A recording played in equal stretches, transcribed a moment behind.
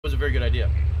very good idea.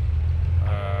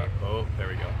 Oh, there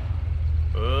we go.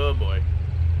 Oh boy.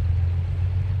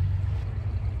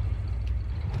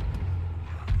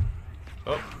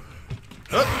 Oh.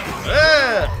 Oh.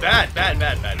 Ah! Bad, bad,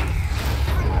 bad, bad. Bad,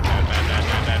 bad,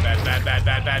 bad, bad, bad, bad,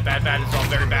 bad, bad, bad, bad. It's all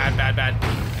very bad, bad, bad.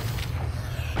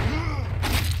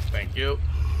 Thank you.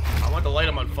 I want to light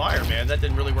them on fire, man. That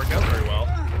didn't really work out very well.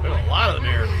 There's a lot of them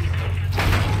here.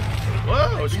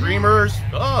 Whoa, screamers.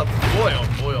 Oh boy, oh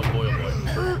boy, oh boy, oh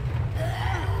boy.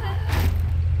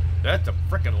 That's a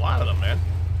freaking lot of them, man.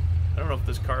 I don't know if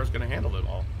this car is going to handle them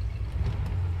all.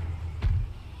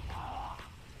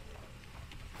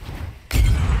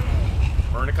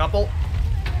 Burn a couple.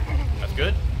 That's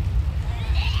good.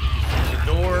 The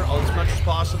door as much as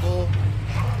possible.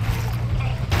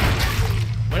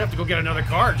 Might have to go get another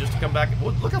car just to come back.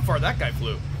 Look how far that guy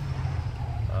flew.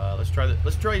 Let's try that.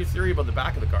 Let's try your theory about the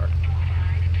back of the car.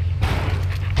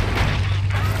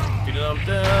 You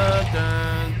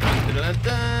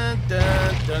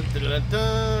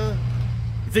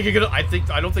think you're gonna?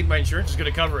 I don't think my insurance is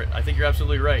gonna cover it. I think you're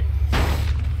absolutely right.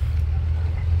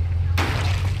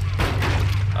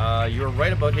 You were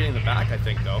right about hitting the back, I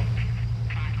think, though.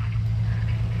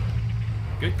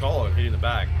 Good call on hitting the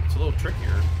back. It's a little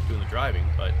trickier doing the driving,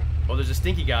 but... Oh, there's a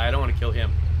stinky guy. I don't want to kill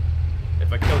him.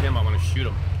 If I kill him, I want to shoot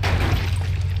him.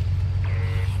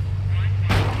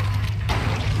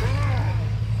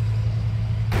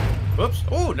 Whoops.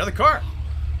 Oh, another car.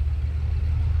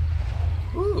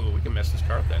 Ooh, we can mess this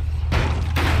car up then.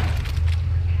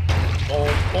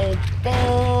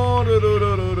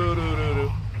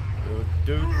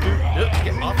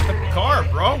 Get off the car,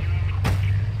 bro.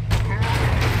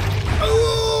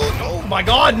 Oh my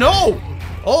god, no!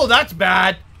 Oh, that's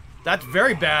bad. That's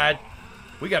very bad.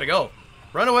 We gotta go.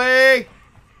 Run away!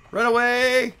 Run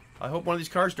away! I hope one of these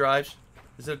cars drives.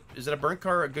 Is it a burnt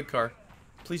car or a good car?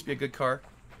 Please be a good car.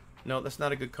 No, that's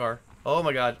not a good car. Oh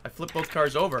my god, I flipped both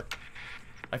cars over.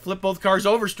 I flipped both cars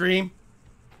over, stream.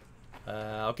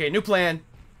 Okay, new plan.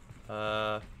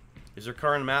 Is there a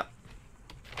car on the map?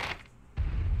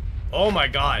 Oh my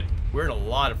god, we're in a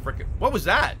lot of frickin'... What was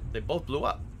that? They both blew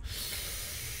up.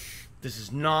 This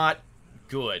is not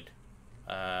good.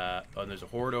 Oh, and there's a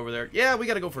horde over there. Yeah, we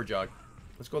gotta go for a jog.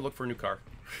 Let's go look for a new car.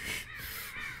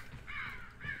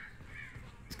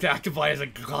 Actify as a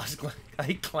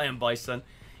clam bison.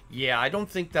 Yeah, I don't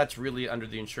think that's really under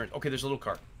the insurance. Okay, there's a little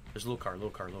car. There's a little car, little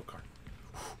car, little car.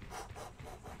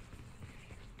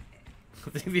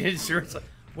 I think the insurance...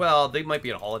 Well, they might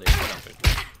be on holiday or something.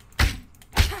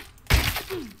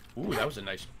 Ooh, that was a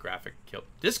nice graphic kill.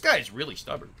 This guy's really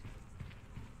stubborn.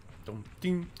 I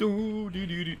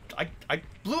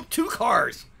blew up 2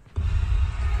 cars.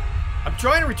 I'm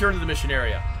trying to return to the mission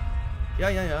area.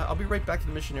 Yeah. I'll be right back to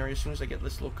the mission area as soon as I get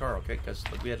this little car, okay? Because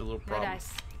we had a little problem.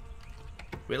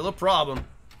 We had a little problem.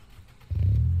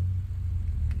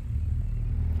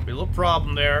 We had a little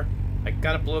problem there. I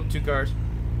gotta blow up 2 cars.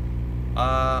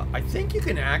 I think you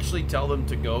can actually tell them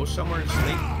to go somewhere and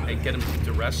sleep and get them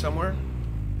to rest somewhere.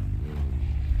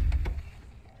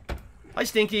 Hi,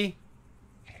 Stinky.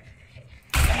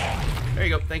 There you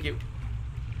go. Thank you.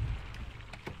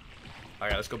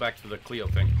 Alright, let's go back to the Clio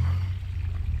thing.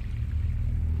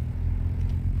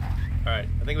 Alright,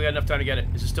 I think we got enough time to get it.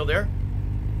 Is it still there?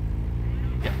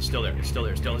 Yeah, it's still there. It's still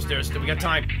there. Still. We got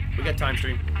time. We got time,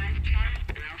 stream.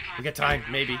 We got time,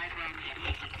 maybe.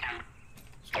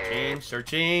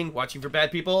 Searching. Watching for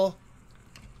bad people.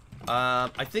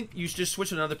 I think you just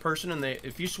switch with another person, and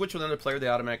if you switch with another player, they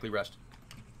automatically rest.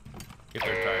 If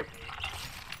they're tired.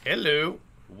 Hello.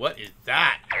 What is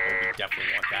that? Oh, we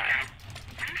definitely want that.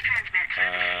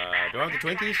 Do I have the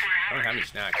Twinkies? I don't have any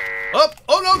snacks. Oh!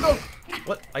 Oh, no, no!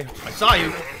 What? I saw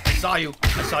you. I saw you.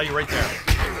 I saw you right there.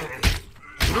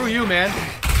 Screw you, man.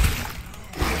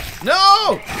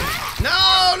 No!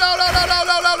 No, no, no, no, no,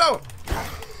 no, no, no!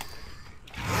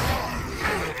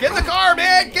 Get in the car,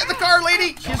 man! Get in the car,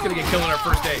 lady! She's gonna get killed on her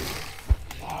first day.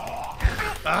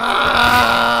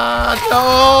 Ah!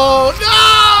 No! No!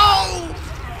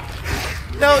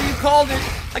 No, you called it.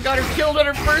 I got her killed on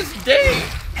her first day.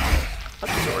 I'm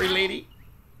sorry, lady.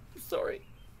 I'm sorry.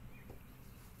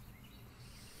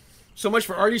 So much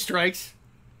for Artie Strikes.